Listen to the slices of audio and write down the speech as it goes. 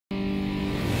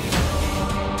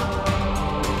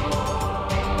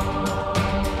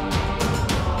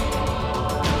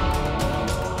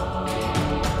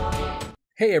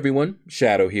Hey everyone,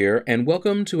 Shaedow here, and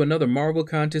welcome to another Marvel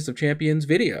Contest of Champions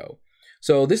video.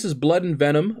 So this is Blood and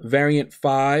Venom, Variant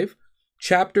 5,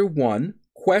 Chapter 1,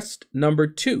 Quest number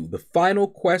 2, the final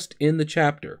quest in the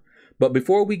chapter. But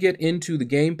before we get into the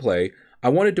gameplay, I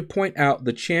wanted to point out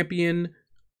the champion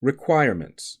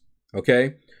requirements,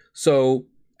 okay? So,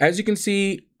 as you can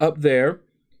see up there,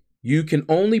 you can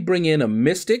only bring in a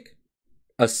Mystic,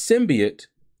 a Symbiote,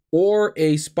 or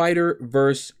a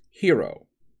Spider-Verse hero.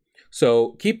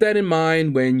 So keep that in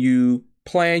mind when you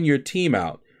plan your team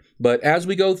out. But as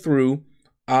we go through,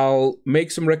 I'll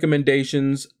make some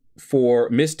recommendations for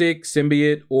Mystic,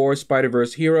 Symbiote, or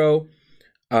Spider-Verse hero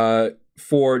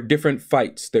for different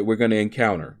fights that we're going to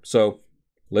encounter. So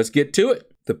let's get to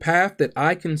it. The path that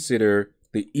I consider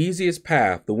the easiest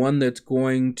path, the one that's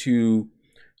going to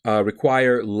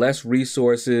require less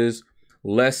resources,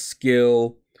 less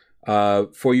skill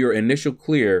for your initial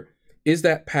clear, is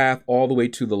that path all the way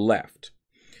to the left.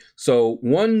 So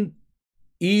one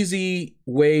easy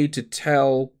way to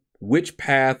tell which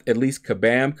path at least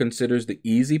Kabam considers the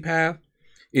easy path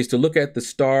is to look at the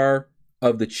star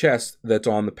of the chest that's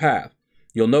on the path.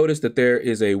 You'll notice that there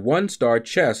is a 1-star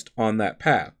chest on that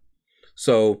path.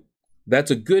 So that's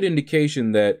a good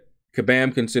indication that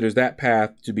Kabam considers that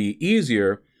path to be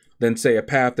easier than, say, a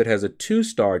path that has a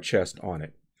 2-star chest on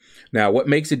it. Now, what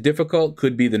makes it difficult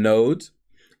could be the nodes.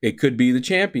 It could be the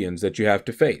champions that you have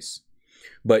to face.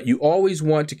 But you always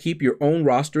want to keep your own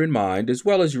roster in mind, as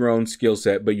well as your own skill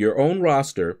set, but your own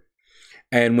roster.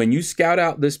 And when you scout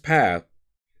out this path,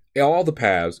 all the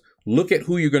paths, look at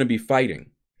who you're going to be fighting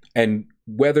and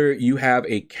whether you have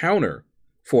a counter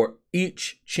for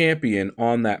each champion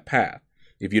on that path.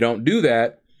 If you don't do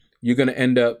that, you're going to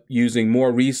end up using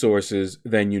more resources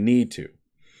than you need to.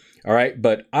 All right,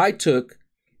 but I took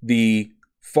the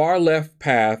far left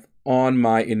path on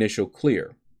my initial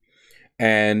clear,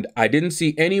 and I didn't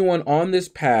see anyone on this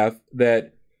path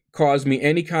that caused me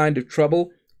any kind of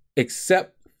trouble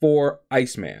except for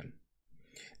Iceman,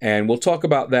 and we'll talk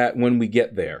about that when we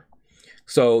get there.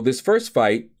 So this first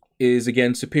fight is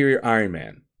against Superior Iron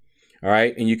Man. All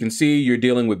right, and you can see you're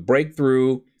dealing with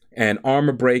breakthrough and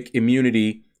armor break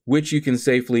immunity, which you can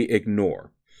safely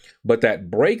ignore, but that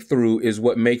breakthrough is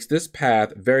what makes this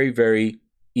path very, very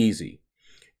easy.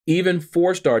 Even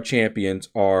 4-star champions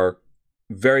are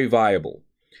very viable.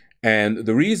 And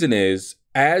the reason is,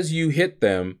 as you hit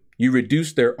them, you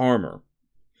reduce their armor.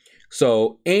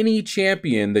 So any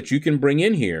champion that you can bring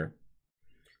in here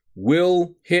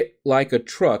will hit like a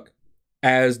truck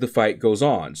as the fight goes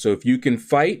on. So if you can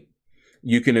fight,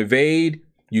 you can evade,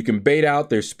 you can bait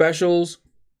out their specials,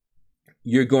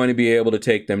 you're going to be able to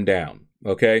take them down,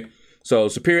 okay? So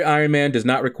Superior Iron Man does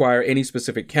not require any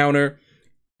specific counter.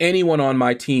 Anyone on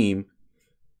my team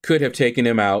could have taken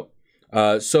him out.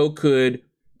 So could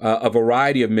a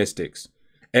variety of mystics.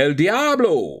 El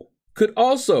Diablo could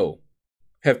also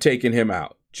have taken him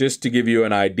out, just to give you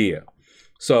an idea.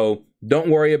 So don't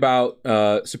worry about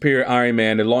Superior Iron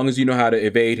Man as long as you know how to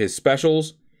evade his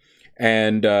specials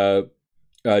and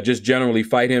just generally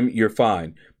fight him, you're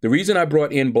fine. The reason I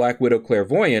brought in Black Widow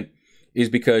Clairvoyant is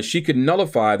because she could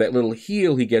nullify that little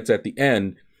heal he gets at the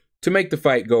end to make the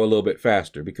fight go a little bit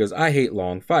faster, because I hate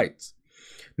long fights.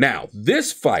 Now,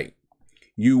 this fight,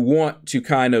 you want to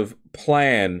kind of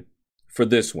plan for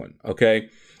this one, okay?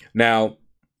 Now,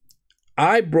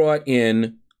 I brought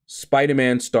in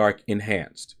Spider-Man Stark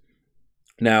Enhanced.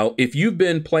 Now, if you've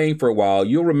been playing for a while,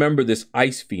 you'll remember this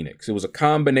Ice Phoenix. It was a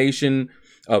combination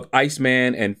of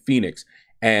Iceman and Phoenix,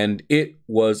 and it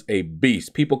was a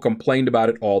beast. People complained about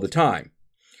it all the time.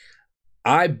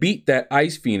 I beat that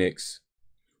Ice Phoenix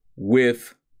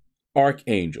with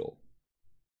Archangel.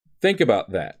 Think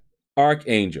about that.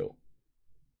 Archangel.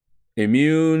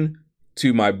 Immune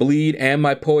to my bleed and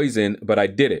my poison, but I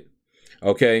did it.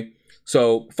 Okay?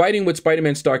 So fighting with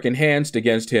Spider-Man Stark Enhanced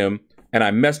against him, and I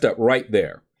messed up right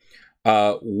there.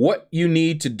 What you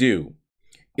need to do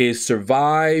is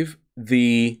survive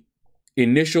the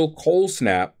initial cold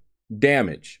snap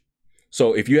damage.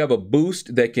 So if you have a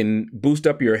boost that can boost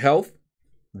up your health,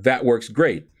 that works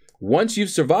great. Once you've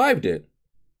survived it,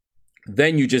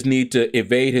 then you just need to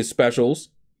evade his specials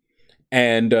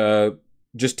and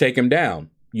just take him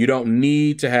down. You don't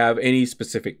need to have any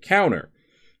specific counter.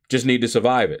 Just need to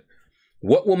survive it.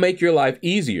 What will make your life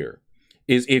easier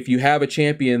is if you have a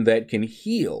champion that can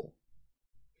heal.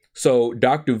 So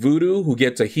Dr. Voodoo, who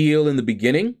gets a heal in the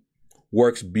beginning,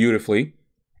 works beautifully,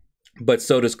 but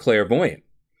so does Clairvoyant.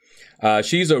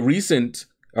 She's a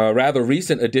rather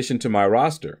recent addition to my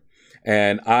roster,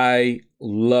 and I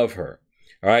love her.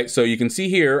 All right, so you can see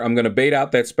here, I'm going to bait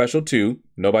out that special 2.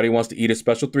 Nobody wants to eat a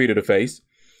special 3 to the face.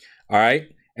 All right,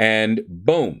 and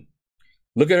boom,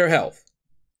 look at her health.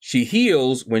 She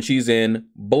heals when she's in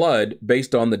blood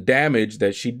based on the damage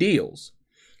that she deals.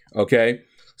 Okay,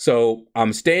 so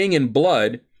I'm staying in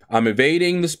blood, I'm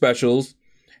evading the specials,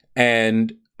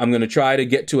 and I'm going to try to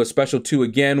get to a special 2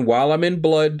 again while I'm in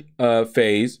blood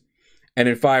phase, and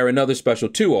then fire another special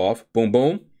 2 off, boom,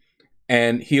 boom,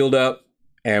 and healed up,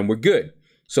 and we're good.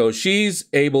 So she's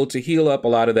able to heal up a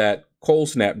lot of that cold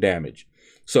snap damage.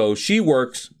 So she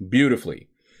works beautifully.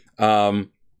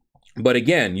 But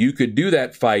again, you could do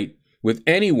that fight with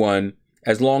anyone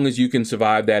as long as you can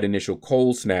survive that initial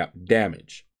cold snap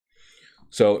damage.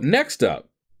 So next up,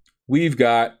 we've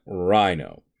got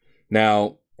Rhino.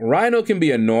 Now, Rhino can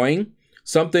be annoying,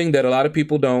 something that a lot of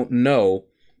people don't know,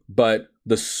 but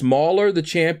the smaller the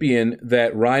champion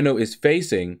that Rhino is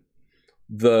facing,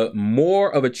 the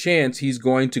more of a chance he's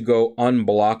going to go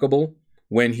unblockable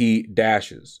when he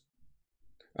dashes.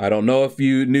 I don't know if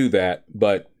you knew that,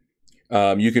 but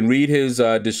you can read his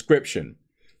description.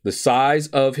 The size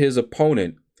of his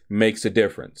opponent makes a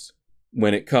difference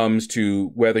when it comes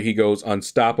to whether he goes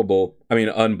unblockable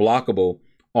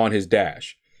on his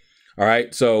dash. All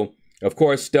right, so of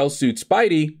course, Stealth Suit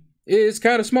Spidey is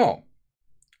kind of small.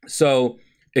 So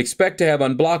expect to have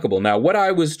unblockable. Now, what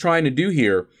I was trying to do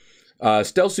here,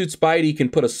 Stealth Suit Spidey can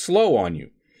put a slow on you.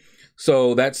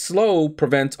 So that slow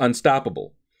prevents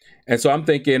unstoppable. And so I'm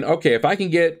thinking, okay, if I can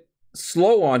get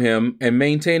slow on him and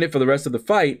maintain it for the rest of the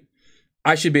fight,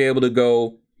 I should be able to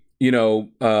go,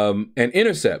 and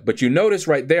intercept. But you notice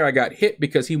right there, I got hit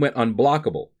because he went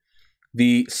unblockable.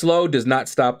 The slow does not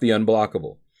stop the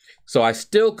unblockable. So I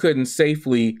still couldn't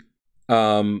safely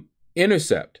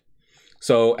intercept.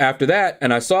 So after that,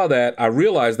 and I saw that, I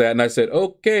realized that, and I said,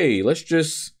 okay, let's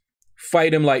just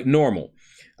fight him like normal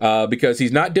because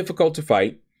he's not difficult to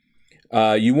fight.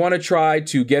 You want to try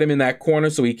to get him in that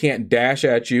corner so he can't dash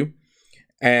at you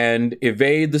and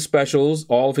evade the specials.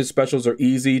 All of his specials are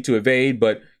easy to evade,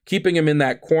 but keeping him in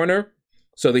that corner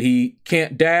so that he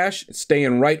can't dash,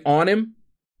 staying right on him,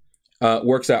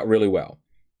 works out really well.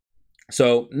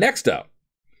 So next up,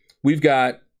 we've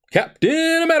got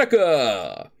Captain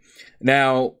America.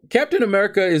 Now, Captain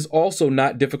America is also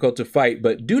not difficult to fight,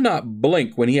 but do not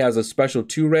blink when he has a special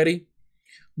 2 ready,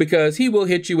 because he will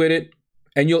hit you with it,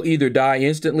 and you'll either die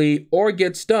instantly or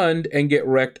get stunned and get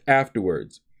wrecked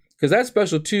afterwards, because that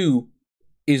special 2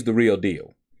 is the real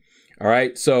deal. All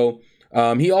right, so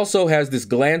he also has this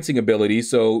glancing ability,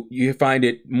 so you find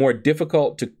it more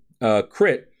difficult to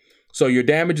crit, so your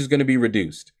damage is going to be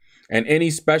reduced. And any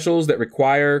specials that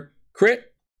require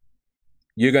crit,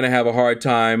 you're going to have a hard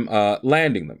time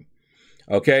landing them.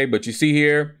 Okay, but you see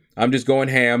here, I'm just going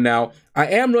ham. Now, I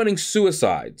am running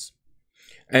suicides,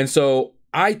 and so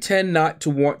I tend not to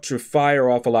want to fire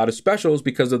off a lot of specials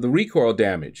because of the recoil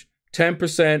damage.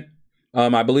 10%,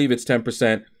 I believe it's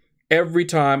 10% every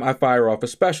time I fire off a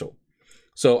special.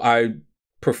 So I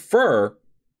prefer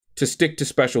to stick to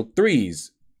special 3s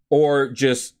or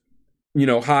just,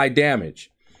 high damage.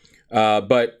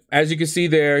 But as you can see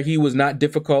there, he was not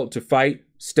difficult to fight.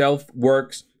 Stealth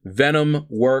works. Venom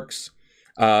works.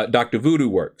 Dr. Voodoo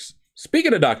works.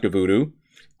 Speaking of Dr. Voodoo,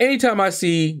 anytime I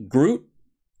see Groot,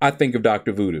 I think of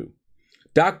Dr. Voodoo.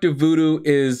 Dr. Voodoo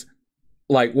is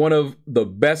like one of the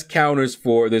best counters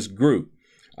for this Groot.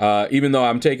 Even though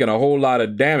I'm taking a whole lot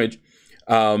of damage,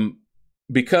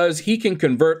 because he can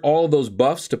convert all of those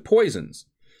buffs to poisons.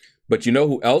 But you know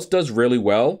who else does really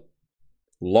well?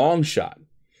 Long Shot.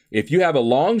 If you have a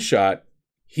Long Shot,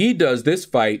 he does this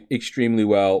fight extremely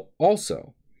well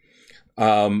also.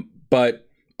 But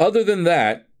other than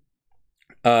that,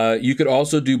 you could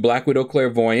also do Black Widow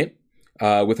Clairvoyant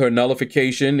with her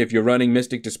nullification. If you're running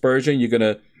Mystic Dispersion, you're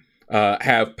going to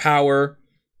have power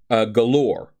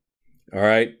galore. All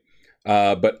right.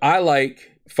 But I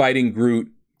like fighting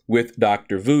Groot with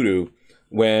Dr. Voodoo.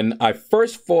 When I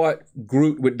first fought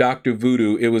Groot with Dr.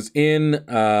 Voodoo, it was in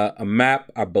a map,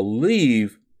 I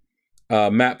believe,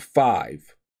 map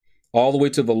 5. All the way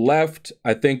to the left,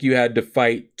 I think you had to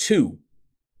fight 2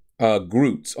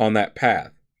 Groots on that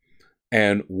path.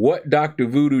 And what Dr.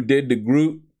 Voodoo did to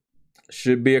Groot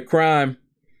should be a crime.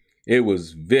 It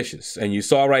was vicious. And you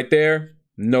saw right there,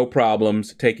 no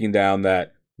problems taking down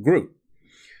that Groot.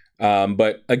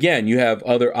 But again, you have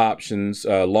other options.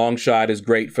 Long Shot is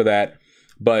great for that.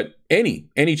 But any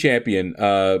champion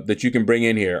that you can bring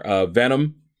in here,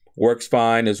 Venom works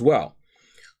fine as well.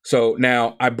 So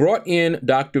now I brought in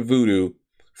Dr. Voodoo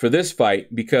for this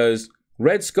fight because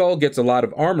Red Skull gets a lot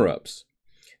of armor ups.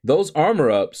 Those armor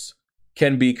ups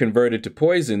can be converted to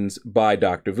poisons by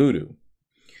Dr. Voodoo.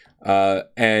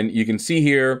 And you can see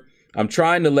here, I'm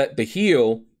trying to let the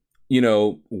heal,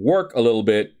 work a little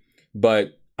bit,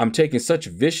 but I'm taking such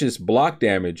vicious block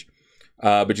damage.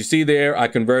 But you see there, I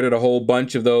converted a whole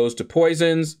bunch of those to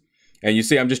poisons. And you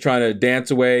see I'm just trying to dance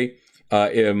away.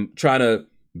 I'm trying to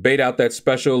bait out that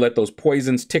special, let those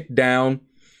poisons tick down.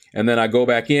 And then I go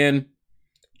back in,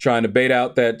 trying to bait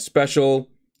out that special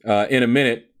in a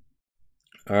minute.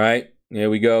 All right, there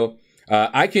we go.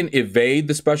 I can evade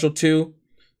the special too,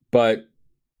 but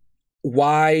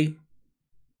why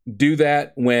do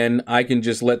that when I can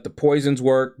just let the poisons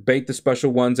work, bait the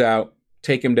special ones out,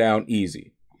 take him down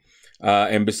easy.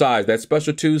 And besides, that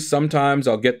special 2, sometimes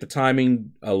I'll get the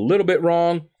timing a little bit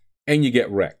wrong and you get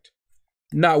wrecked.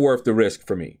 Not worth the risk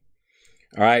for me.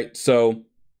 All right, so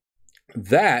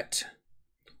that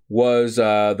was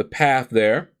the path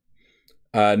there.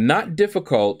 Not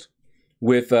difficult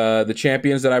with the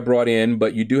champions that I brought in,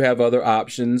 but you do have other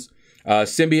options.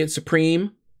 Symbiote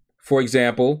Supreme, for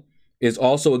example, is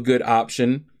also a good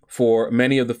option for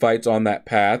many of the fights on that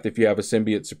path if you have a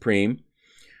Symbiote Supreme.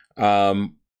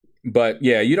 But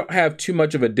yeah, you don't have too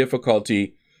much of a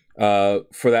difficulty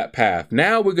for that path.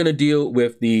 Now we're going to deal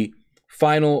with the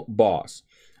final boss.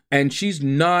 And she's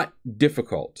not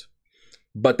difficult.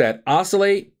 But that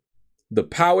Oscillate, the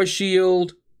Power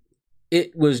Shield,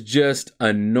 it was just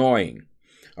annoying.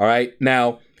 All right.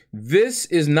 Now, this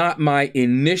is not my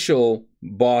initial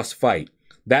boss fight.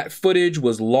 That footage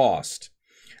was lost.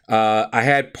 I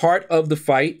had part of the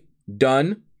fight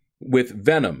done with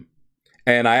Venom.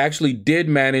 And I actually did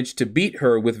manage to beat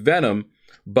her with Venom,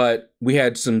 but we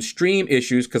had some stream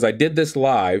issues because I did this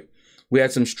live. We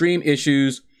had some stream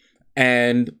issues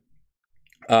and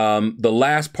the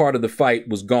last part of the fight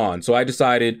was gone. So I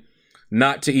decided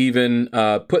not to even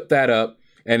put that up.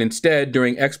 And instead,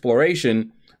 during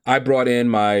exploration, I brought in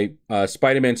my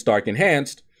Spider-Man Stark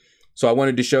Enhanced. So I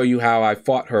wanted to show you how I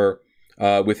fought her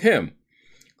with him.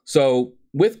 So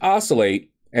with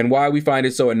Oscillate, and why we find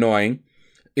it so annoying,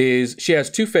 is she has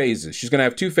 2 phases. She's going to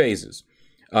have 2 phases.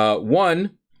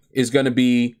 One is going to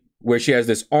be where she has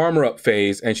this armor up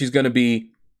phase, and she's going to be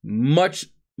much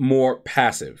more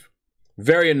passive.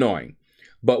 Very annoying.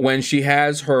 But when she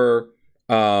has her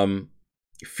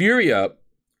Fury up,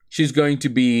 she's going to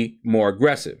be more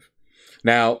aggressive.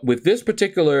 Now, with this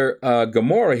particular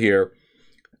Gamora here,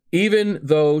 even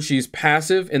though she's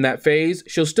passive in that phase,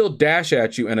 she'll still dash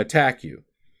at you and attack you.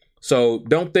 So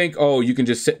don't think, oh, you can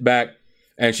just sit back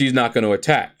and she's not going to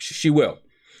attack. She will.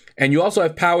 And you also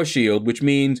have Power Shield, which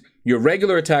means your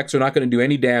regular attacks are not going to do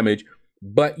any damage,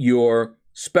 but your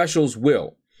specials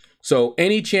will. So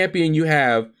any champion you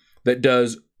have that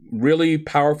does really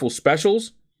powerful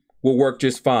specials will work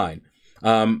just fine.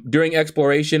 During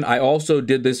exploration, I also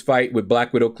did this fight with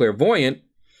Black Widow Clairvoyant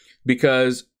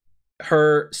because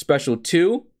her special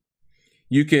 2,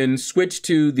 you can switch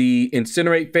to the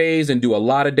Incinerate phase and do a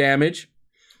lot of damage,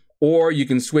 or you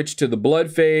can switch to the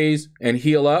Blood phase and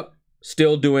heal up,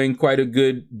 still doing quite a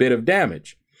good bit of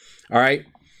damage. All right,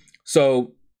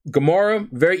 so Gamora,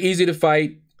 very easy to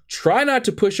fight. Try not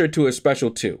to push her to a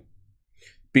special 2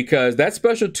 because that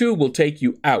special 2 will take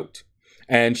you out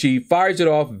and she fires it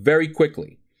off very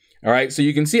quickly. All right, so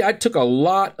you can see I took a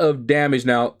lot of damage.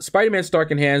 Now, Spider-Man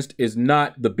Stark Enhanced is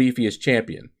not the beefiest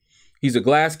champion. He's a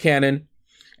glass cannon,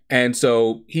 and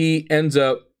so he ends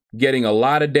up getting a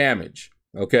lot of damage,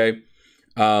 okay?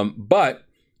 But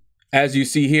as you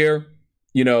see here,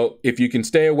 you know, if you can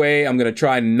stay away, I'm going to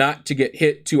try not to get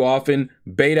hit too often,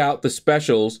 bait out the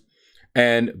specials,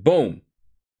 and boom,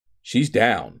 she's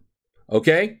down,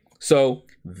 okay? So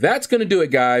that's going to do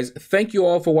it, guys. Thank you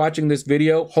all for watching this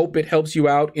video. Hope it helps you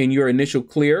out in your initial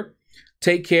clear.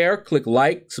 Take care. Click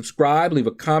like, subscribe, leave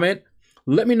a comment.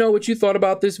 Let me know what you thought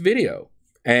about this video.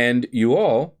 And you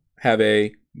all have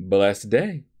a blessed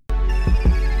day.